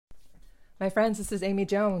My friends, this is Amy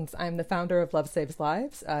Jones. I'm the founder of Love Saves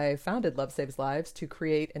Lives. I founded Love Saves Lives to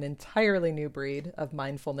create an entirely new breed of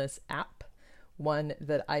mindfulness app, one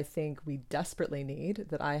that I think we desperately need,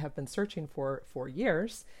 that I have been searching for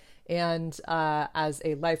years. And as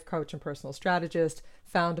a life coach and personal strategist,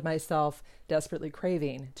 found myself desperately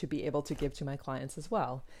craving to be able to give to my clients as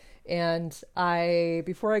well. And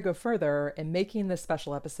before I go further, am making this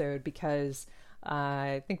special episode because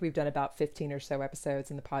I think we've done about 15 or so episodes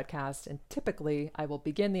in the podcast. And typically I will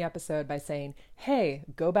begin the episode by saying, hey,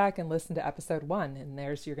 go back and listen to episode 1. And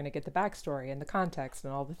you're going to get the backstory and the context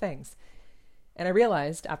and all the things. And I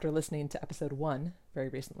realized after listening to episode 1 very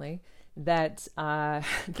recently that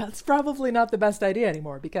that's probably not the best idea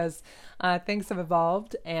anymore, because things have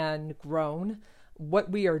evolved and grown. What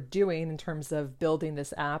we are doing in terms of building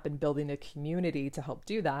this app and building a community to help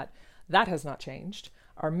do that, that has not changed.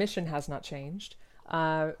 Our mission has not changed,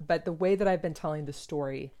 but the way that I've been telling the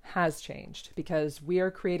story has changed, because we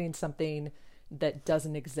are creating something that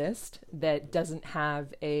doesn't exist, that doesn't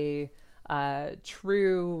have a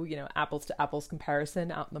true, apples to apples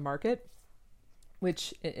comparison out in the market,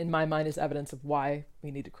 which in my mind is evidence of why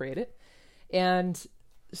we need to create it. And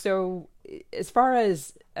so as far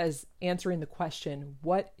as answering the question,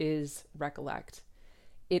 what is Recollect?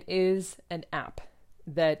 It is an app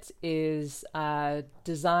that is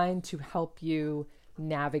designed to help you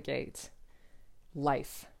navigate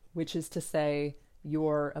life, which is to say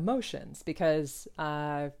your emotions, because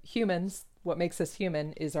humans, what makes us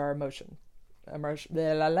human is our emotional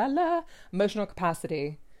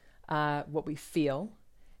capacity, what we feel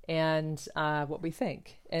and what we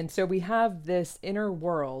think. And so we have this inner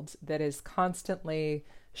world that is constantly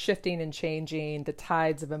shifting and changing. The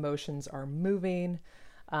tides of emotions are moving,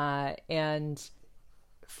 and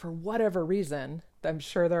for whatever reason, I'm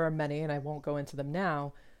sure there are many, and I won't go into them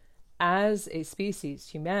now, as a species,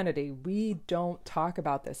 humanity, we don't talk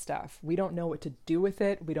about this stuff. We don't know what to do with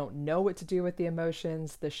it. We don't know what to do with the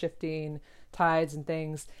emotions, the shifting tides and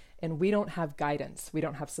things, and we don't have guidance. We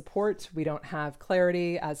don't have support. We don't have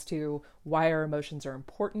clarity as to why our emotions are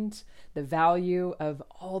important, the value of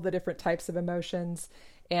all the different types of emotions.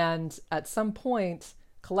 And at some point,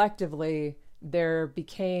 collectively, there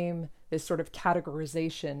became this sort of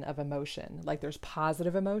categorization of emotion. Like there's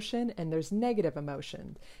positive emotion and there's negative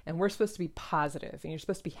emotion. And we're supposed to be positive, and you're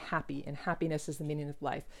supposed to be happy, and happiness is the meaning of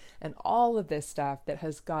life. And all of this stuff that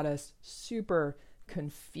has got us super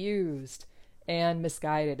confused and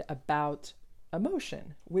misguided about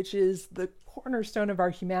emotion, which is the cornerstone of our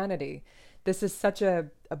humanity. This is such a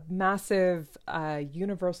massive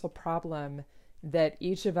universal problem that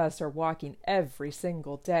each of us are walking every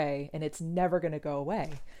single day, and it's never going to go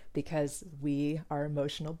away because we are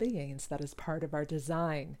emotional beings. That is part of our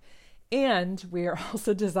design. And we are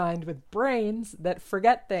also designed with brains that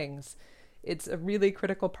forget things. It's a really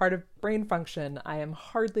critical part of brain function. I am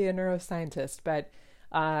hardly a neuroscientist, but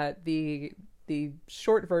the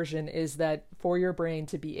short version is that for your brain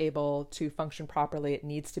to be able to function properly, it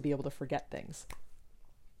needs to be able to forget things.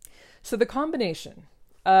 So the combination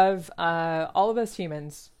of all of us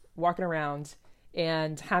humans walking around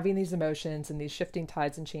and having these emotions and these shifting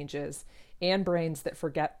tides and changes and brains that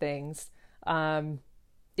forget things,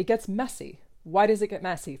 it gets messy. Why does it get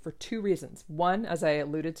messy? For 2 reasons. One, as I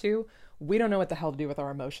alluded to, we don't know what the hell to do with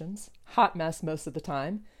our emotions. Hot mess most of the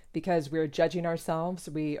time, because we're judging ourselves.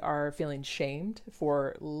 We are feeling shamed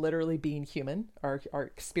for literally being human, our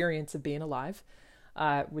experience of being alive,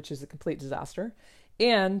 which is a complete disaster.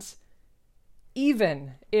 And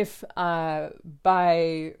even if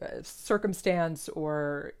by circumstance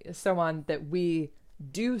or so on that we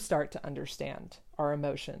do start to understand our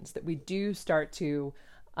emotions, that we do start to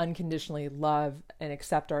unconditionally love and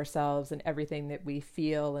accept ourselves and everything that we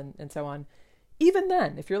feel and so on, even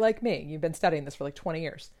then, if you're like me, you've been studying this for like 20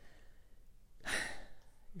 years,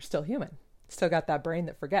 you're still human, still got that brain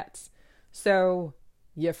that forgets. So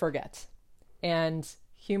you forget. And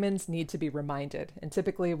humans need to be reminded. And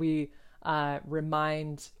typically we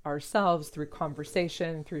remind ourselves through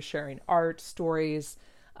conversation, through sharing art, stories.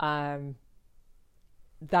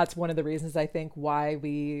 That's one of the reasons I think why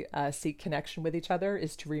we seek connection with each other,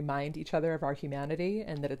 is to remind each other of our humanity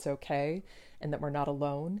and that it's okay, and that we're not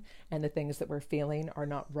alone, and the things that we're feeling are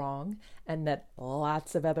not wrong, and that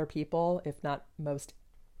lots of other people, if not most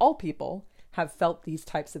all people, have felt these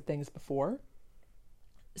types of things before.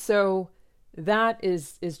 So that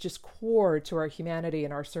is just core to our humanity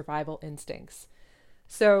and our survival instincts.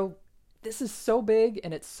 So this is so big,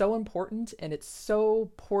 and it's so important, and it's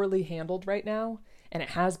so poorly handled right now, and it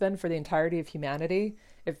has been for the entirety of humanity.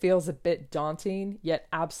 It feels a bit daunting, yet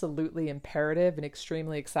absolutely imperative and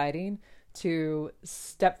extremely exciting to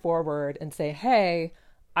step forward and say, hey,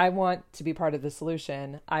 I want to be part of the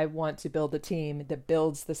solution. I want to build a team that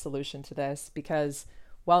builds the solution to this, because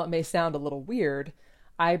while it may sound a little weird,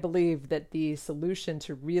 I believe that the solution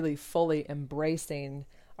to really fully embracing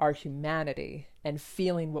our humanity and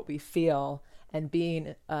feeling what we feel and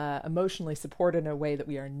being emotionally supported in a way that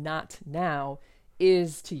we are not now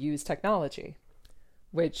is to use technology,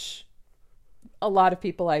 which a lot of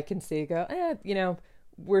people I can see go,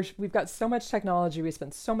 we've got so much technology. We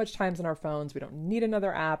spend so much time on our phones. We don't need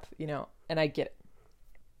another app, and I get it.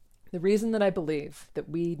 The reason that I believe that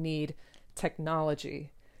we need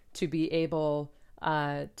technology to be able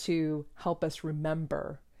to help us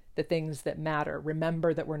remember the things that matter,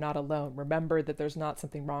 remember that we're not alone, remember that there's not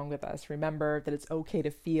something wrong with us, remember that it's okay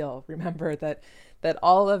to feel, remember that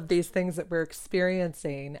all of these things that we're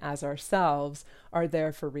experiencing as ourselves are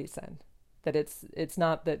there for a reason, that it's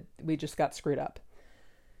not that we just got screwed up.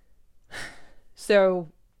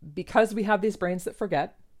 So because we have these brains that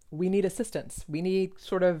forget, we need assistance. We need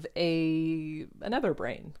sort of another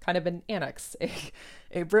brain, kind of an annex,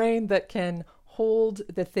 a brain that can hold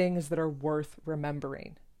the things that are worth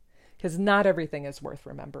remembering. Because not everything is worth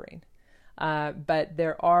remembering. But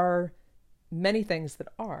there are many things that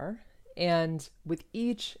are. And with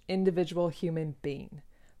each individual human being,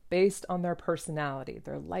 based on their personality,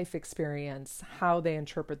 their life experience, how they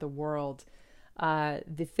interpret the world,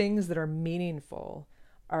 the things that are meaningful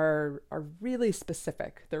are really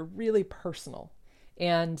specific. They're really personal.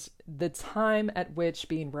 And the time at which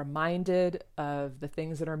being reminded of the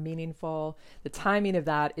things that are meaningful, the timing of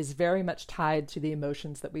that is very much tied to the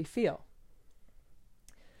emotions that we feel.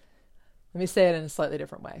 Let me say it in a slightly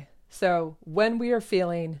different way. So when we are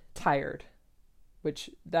feeling tired, which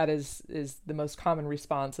that is the most common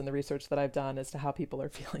response in the research that I've done as to how people are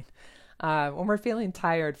feeling. When we're feeling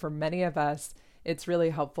tired, for many of us, it's really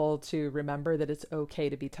helpful to remember that it's okay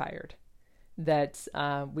to be tired, that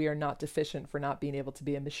we are not deficient for not being able to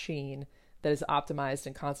be a machine that is optimized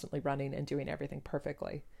and constantly running and doing everything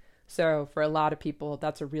perfectly. So for a lot of people,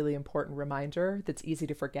 that's a really important reminder that's easy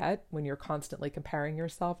to forget when you're constantly comparing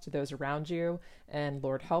yourself to those around you, and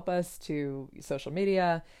Lord help us, to social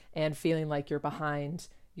media, and feeling like you're behind,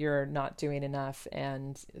 you're not doing enough,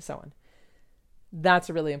 and so on. That's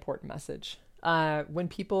a really important message. When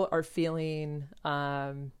people are feeling,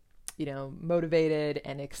 motivated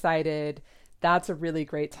and excited, that's a really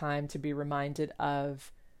great time to be reminded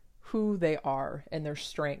of who they are and their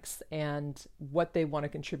strengths and what they want to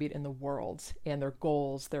contribute in the world and their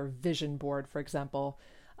goals, their vision board, for example.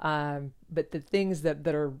 But the things that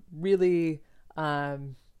are really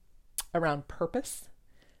around purpose,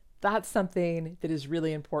 that's something that is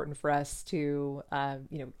really important for us to,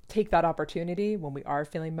 take that opportunity when we are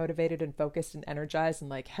feeling motivated and focused and energized and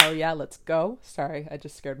like, hell yeah, let's go. Sorry, I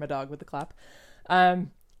just scared my dog with the clap.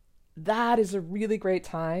 That is a really great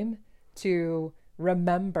time to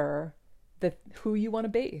remember who you want to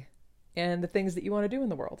be and the things that you want to do in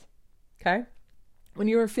the world. Okay? When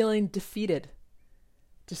you are feeling defeated,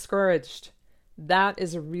 discouraged, that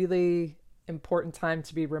is a really important time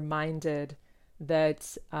to be reminded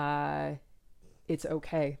that it's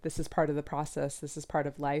okay. This is part of the process. This is part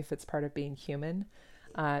of life. It's part of being human.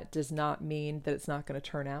 It does not mean that it's not going to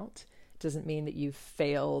turn out. It doesn't mean that you've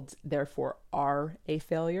failed, therefore are a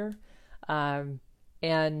failure.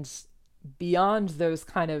 And beyond those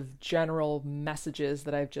kind of general messages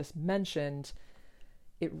that I've just mentioned,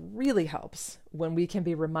 it really helps when we can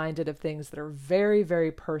be reminded of things that are very,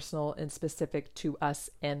 very personal and specific to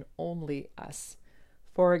us and only us.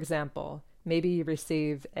 For example, maybe you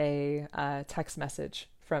receive a text message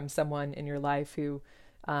from someone in your life who,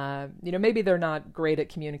 maybe they're not great at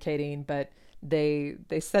communicating, but they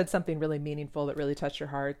said something really meaningful that really touched your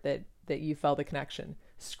heart, that you felt a connection.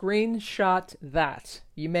 Screenshot that.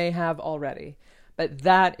 You may have already, but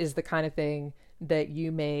that is the kind of thing that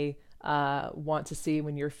you may want to see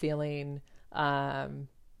when you're feeling, kind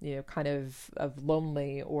of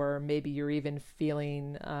lonely, or maybe you're even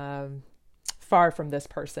feeling far from this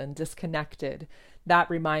person, disconnected. That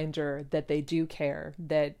reminder that they do care,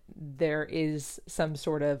 that there is some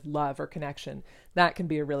sort of love or connection, that can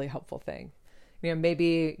be a really helpful thing.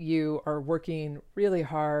 Maybe you are working really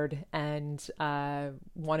hard and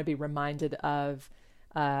want to be reminded of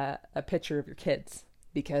a picture of your kids,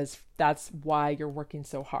 because that's why you're working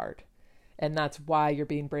so hard. And that's why you're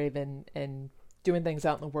being brave and doing things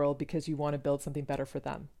out in the world, because you want to build something better for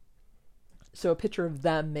them. So a picture of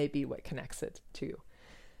them may be what connects it to you.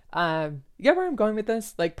 You get where I'm going with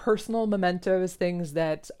this? Like personal mementos, things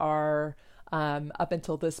that are up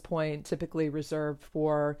until this point typically reserved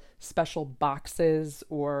for special boxes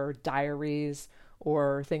or diaries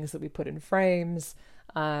or things that we put in frames,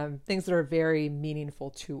 things that are very meaningful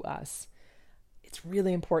to us. It's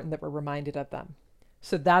really important that we're reminded of them.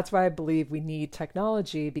 So that's why I believe we need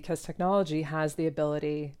technology, because technology has the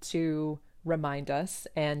ability to remind us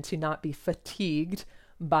and to not be fatigued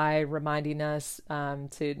by reminding us,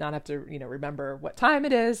 to not have to, remember what time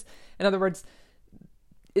it is. In other words,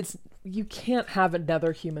 you can't have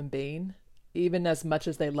another human being, even as much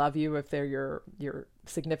as they love you, if they're your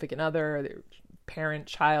significant other, their parent,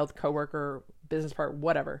 child, coworker, business partner,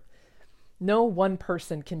 whatever. No one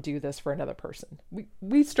person can do this for another person.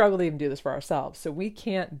 We struggle to even do this for ourselves. So we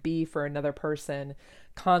can't be for another person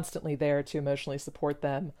constantly there to emotionally support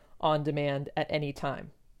them on demand at any time.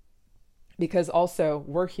 Because also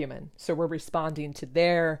we're human. So we're responding to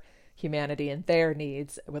their humanity and their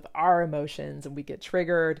needs with our emotions, and we get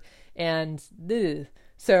triggered and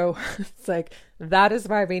so it's like, that is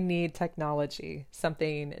why we need technology,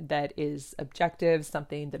 something that is objective,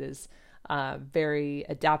 something that is very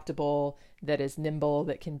adaptable, that is nimble,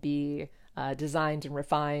 that can be designed and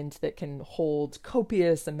refined, that can hold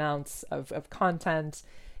copious amounts of content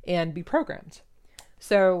and be programmed.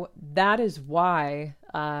 So that is why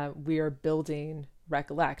we are building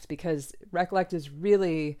Recollect, because Recollect is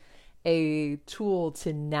really a tool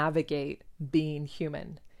to navigate being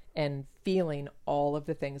human and feeling all of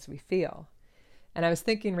the things we feel. And I was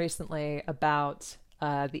thinking recently about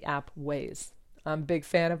the app Waze. I'm a big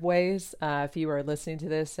fan of Waze. If you are listening to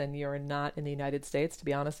this and you're not in the United States, to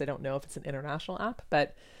be honest, I don't know if it's an international app,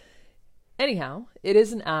 but anyhow, it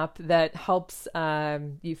is an app that helps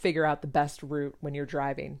you figure out the best route when you're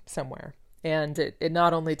driving somewhere. And it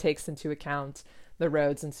not only takes into account the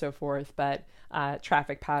roads and so forth, but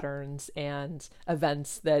traffic patterns and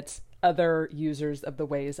events that other users of the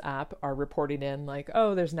Waze app are reporting in, like,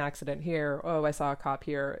 oh, there's an accident here, oh, I saw a cop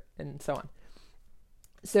here, and so on.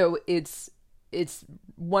 So it's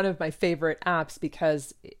one of my favorite apps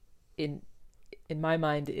because in my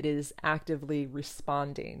mind, it is actively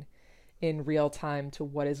responding in real time to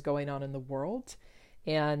what is going on in the world,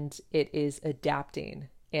 and it is adapting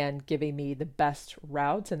and giving me the best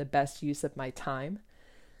routes and the best use of my time.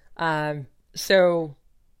 So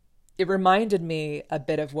it reminded me a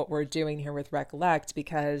bit of what we're doing here with Recollect,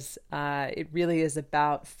 because it really is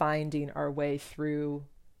about finding our way through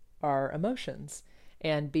our emotions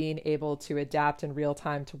and being able to adapt in real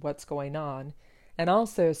time to what's going on, and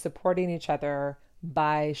also supporting each other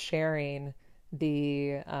by sharing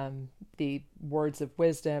the words of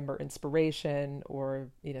wisdom or inspiration, or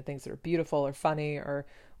things that are beautiful or funny or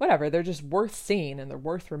whatever. They're just worth seeing and they're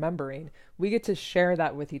worth remembering. We get to share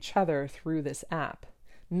that with each other through this app,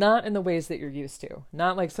 not in the ways that you're used to,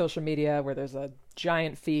 not like social media where there's a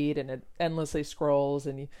giant feed and it endlessly scrolls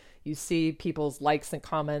and you see people's likes and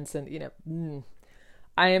comments and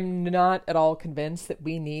I am not at all convinced that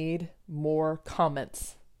we need more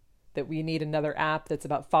comments, that we need another app that's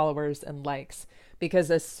about followers and likes. Because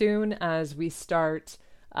as soon as we start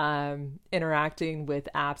interacting with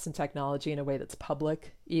apps and technology in a way that's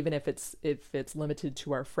public, even if it's limited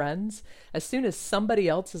to our friends, as soon as somebody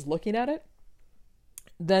else is looking at it,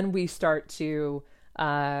 then we start to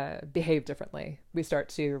behave differently. We start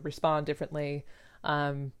to respond differently.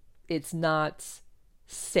 It's not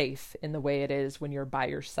safe in the way it is when you're by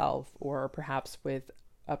yourself, or perhaps with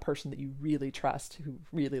a person that you really trust who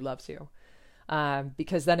really loves you.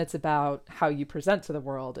 Because then it's about how you present to the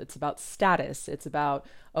world. It's about status. It's about,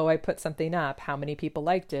 oh, I put something up. How many people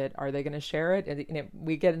liked it? Are they going to share it? And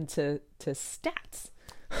we get into stats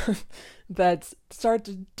that start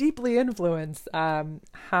to deeply influence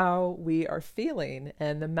how we are feeling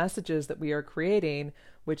and the messages that we are creating,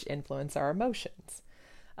 which influence our emotions.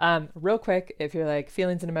 Real quick, if you're like,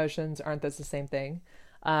 feelings and emotions, aren't those the same thing?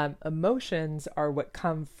 Emotions are what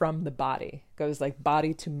come from the body, goes like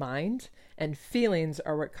body to mind, and feelings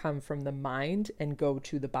are what come from the mind and go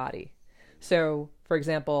to the body. So, for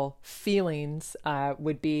example, feelings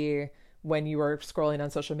would be when you are scrolling on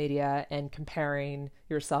social media and comparing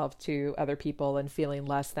yourself to other people and feeling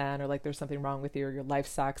less than, or like there's something wrong with you, or your life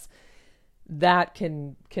sucks. That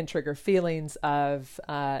can trigger feelings of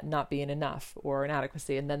not being enough or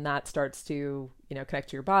inadequacy. And then that starts to, connect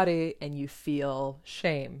to your body and you feel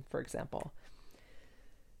shame, for example.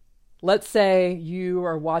 Let's say you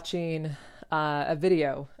are watching a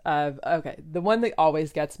video of, the one that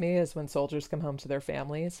always gets me is when soldiers come home to their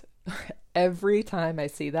families. Every time I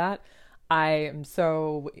see that, I am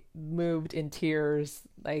so moved in tears.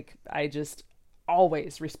 Like, I just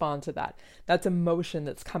always respond to that. That's emotion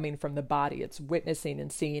that's coming from the body. It's witnessing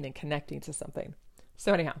and seeing and connecting to something.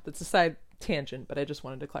 So anyhow, that's a side tangent, but I just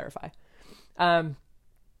wanted to clarify.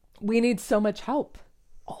 We need so much help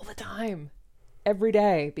all the time. every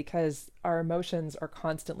day because our emotions are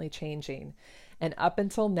constantly changing. And up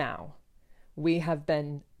until now, we have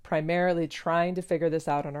been primarily trying to figure this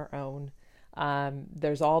out on our own.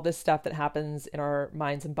 There's all this stuff that happens in our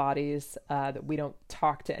minds and bodies that we don't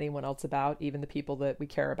talk to anyone else about, even the people that we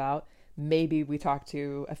care about. Maybe we talk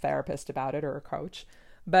to a therapist about it or a coach,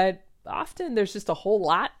 but often there's just a whole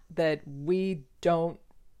lot that we don't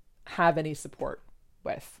have any support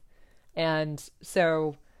with. And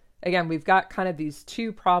so, again, we've got kind of these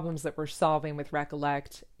two problems that we're solving with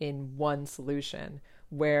Recollect in one solution,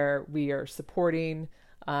 where we are supporting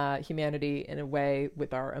humanity in a way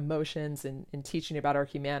with our emotions and teaching about our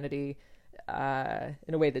humanity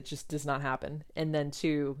in a way that just does not happen. And then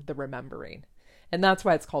two, the remembering. And that's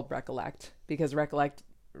why it's called Recollect, because Recollect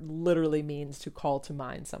literally means to call to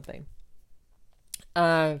mind something.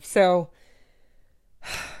 So,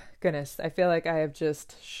 goodness, I feel like I have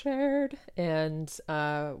just shared and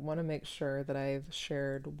want to make sure that I've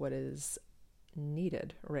shared what is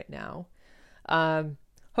needed right now.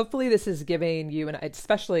 Hopefully this is giving you, and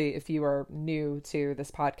especially if you are new to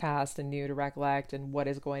this podcast and new to Recollect and what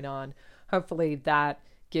is going on, hopefully that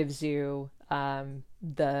gives you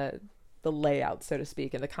the layout, so to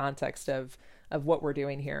speak, and the context of what we're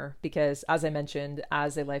doing here. Because as I mentioned,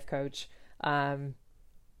 as a life coach, a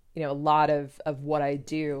lot of what I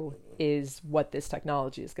do is what this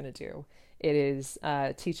technology is going to do. It is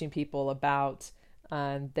teaching people about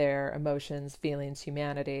their emotions, feelings,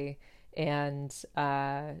 humanity, and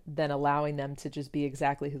then allowing them to just be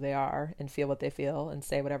exactly who they are and feel what they feel and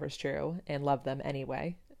say whatever's true and love them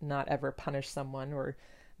anyway, not ever punish someone or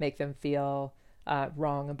make them feel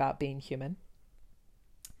wrong about being human.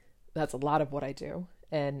 That's a lot of what I do,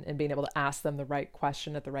 and being able to ask them the right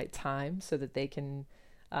question at the right time so that they can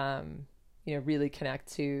really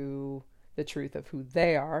connect to the truth of who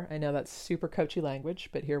they are. I know that's super coachy language,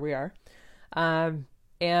 but here we are.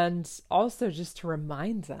 And also just to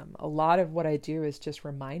remind them. A lot of what I do is just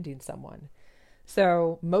reminding someone.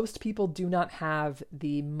 So most people do not have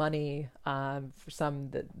the money, for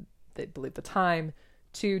some that they believe the time,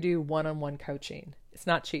 to do one-on-one coaching. It's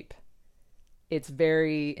not cheap. It's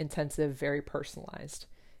very intensive, very personalized.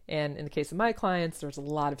 And in the case of my clients, there's a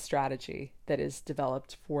lot of strategy that is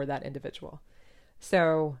developed for that individual.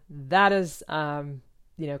 So that is, kind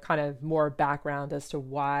of more background as to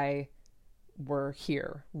why we're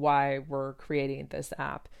here, why we're creating this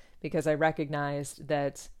app, because I recognized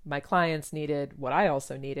that my clients needed what I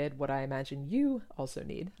also needed, what I imagine you also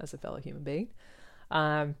need as a fellow human being,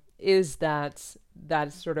 is that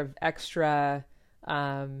sort of extra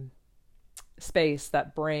space,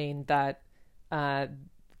 that brain that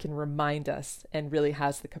can remind us and really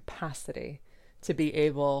has the capacity to be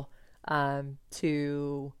able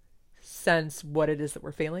to sense what it is that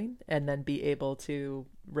we're feeling and then be able to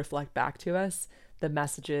reflect back to us the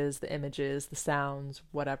messages, the images, the sounds,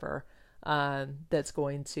 whatever, that's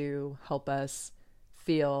going to help us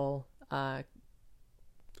feel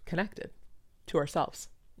connected to ourselves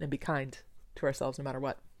and be kind to ourselves no matter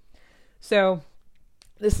what. So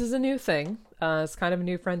this is a new thing. It's kind of a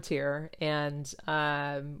new frontier. And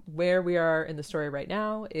where we are in the story right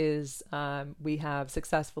now is we have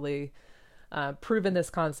successfully proven this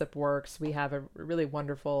concept works. We have a really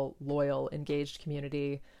wonderful, loyal, engaged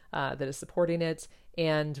community that is supporting it.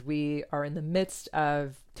 And we are in the midst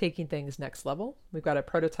of taking things next level. We've got a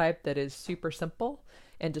prototype that is super simple.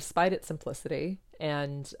 And despite its simplicity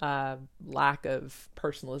and lack of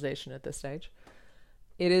personalization at this stage,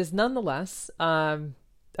 it is nonetheless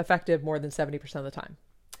effective more than 70% of the time.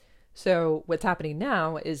 So what's happening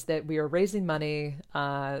now is that we are raising money.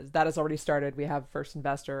 That has already started. We have first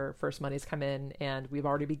investor, first money's come in, and we've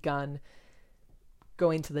already begun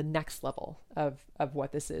going to the next level of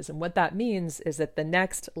what this is. And what that means is that the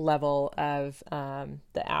next level of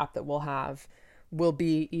the app that we'll have will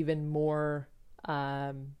be even more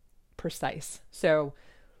precise. So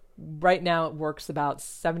right now it works about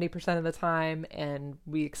 70% of the time, and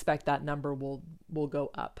we expect that number will go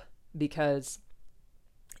up because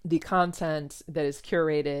the content that is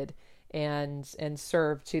curated and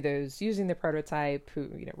served to those using the prototype, who,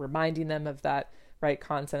 reminding them of that right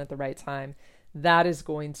content at the right time, that is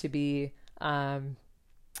going to be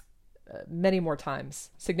many more times,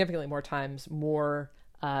 significantly more times, more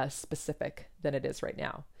specific than it is right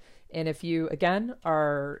now. And if you, again,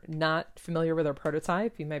 are not familiar with our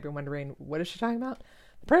prototype, you might be wondering, what is she talking about?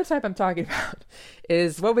 The prototype I'm talking about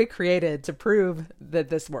is what we created to prove that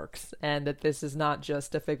this works and that this is not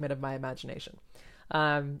just a figment of my imagination.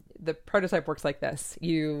 The prototype works like this.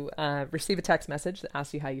 You receive a text message that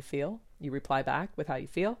asks you how you feel. You reply back with how you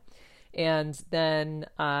feel. And then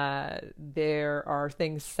there are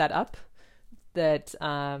things set up that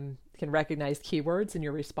can recognize keywords in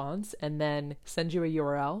your response and then send you a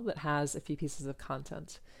URL that has a few pieces of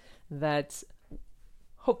content that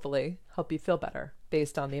hopefully help you feel better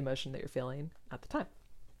based on the emotion that you're feeling at the time.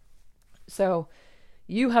 So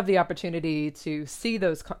you have the opportunity to see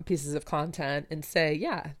those pieces of content and say,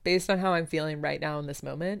 yeah, based on how I'm feeling right now in this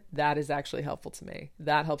moment, that is actually helpful to me.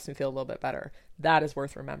 That helps me feel a little bit better. That is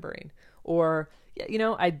worth remembering. Or, you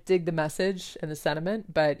know, I dig the message and the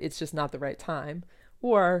sentiment, but it's just not the right time.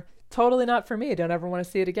 Or totally not for me. I don't ever want to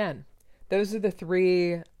see it again. Those are the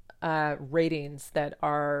three ratings that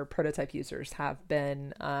our prototype users have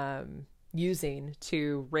been using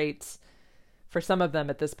to rate. For some of them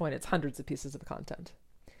at this point, it's hundreds of pieces of content.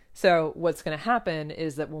 So what's going to happen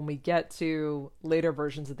is that when we get to later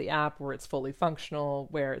versions of the app where it's fully functional,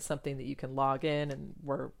 where it's something that you can log in and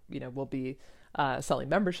where, you know, we'll be selling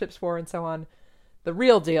memberships for and so on, the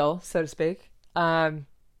real deal, so to speak,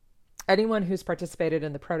 anyone who's participated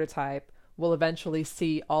in the prototype will eventually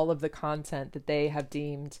see all of the content that they have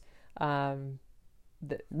deemed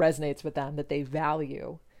that resonates with them, that they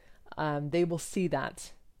value. They will see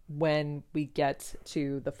that when we get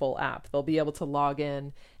to the full app. They'll be able to log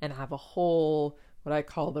in and have a whole, what I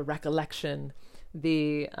call the recollection,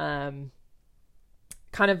 the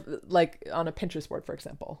kind of like on a Pinterest board, for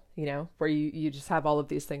example, you know, where you just have all of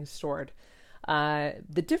these things stored.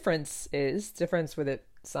 The difference with it,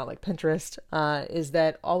 it's not like Pinterest, is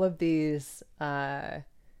that all of these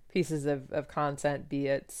pieces of content, be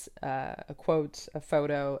it a quote, a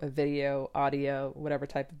photo, a video, audio, whatever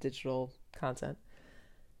type of digital content,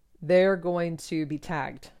 they're going to be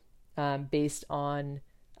tagged based on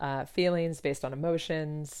feelings, based on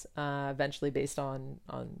emotions, eventually based on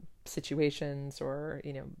situations or,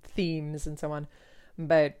 you know, themes and so on.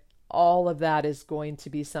 But all of that is going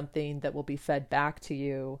to be something that will be fed back to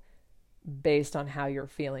you based on how you're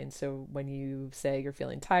feeling. So when you say you're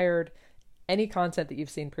feeling tired, any content that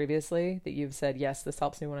you've seen previously that you've said, yes, this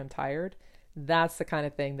helps me when I'm tired, that's the kind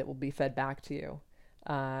of thing that will be fed back to you.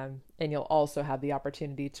 And you'll also have the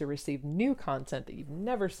opportunity to receive new content that you've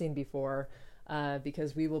never seen before,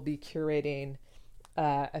 because we will be curating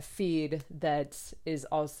a feed that is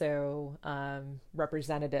also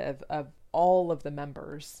representative of all of the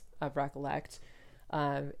members of Recollect,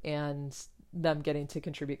 and them getting to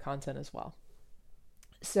contribute content as well.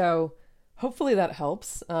 So hopefully that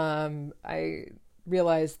helps. I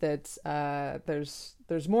realize that there's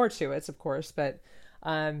more to it, of course, but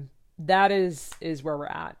that is where we're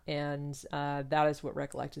at, and that is what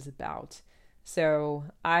Recollect is about. So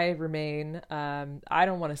I remain, I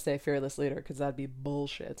don't want to say fearless leader because that'd be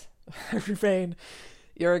bullshit. I remain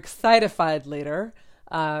your excitified leader,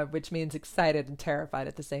 which means excited and terrified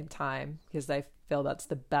at the same time, because I feel that's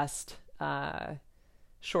the best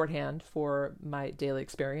shorthand for my daily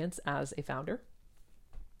experience as a founder.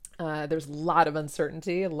 There's a lot of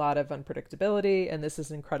uncertainty, a lot of unpredictability, and this is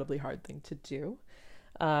an incredibly hard thing to do.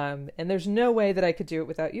 And there's no way that I could do it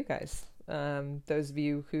without you guys. Those of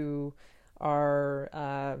you who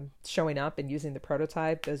are showing up and using the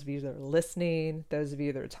prototype, those of you that are listening, those of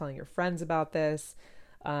you that are telling your friends about this,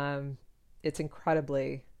 it's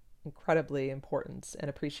incredibly, incredibly important and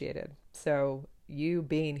appreciated. So you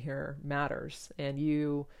being here matters, and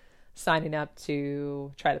you signing up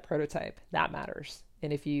to try the prototype, that matters.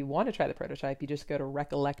 And if you want to try the prototype, you just go to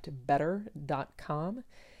recollectbetter.com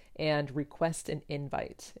and request an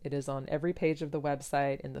invite. It is on every page of the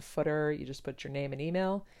website. In the footer, you just put your name and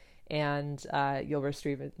email, and you'll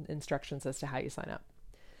receive instructions as to how you sign up.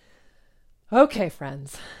 Okay,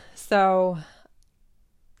 friends. So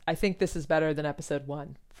I think this is better than episode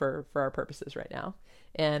 1 for our purposes right now.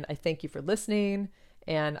 And I thank you for listening,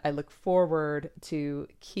 and I look forward to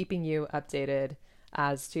keeping you updated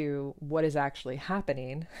as to what is actually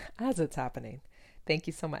happening as it's happening. Thank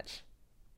you so much.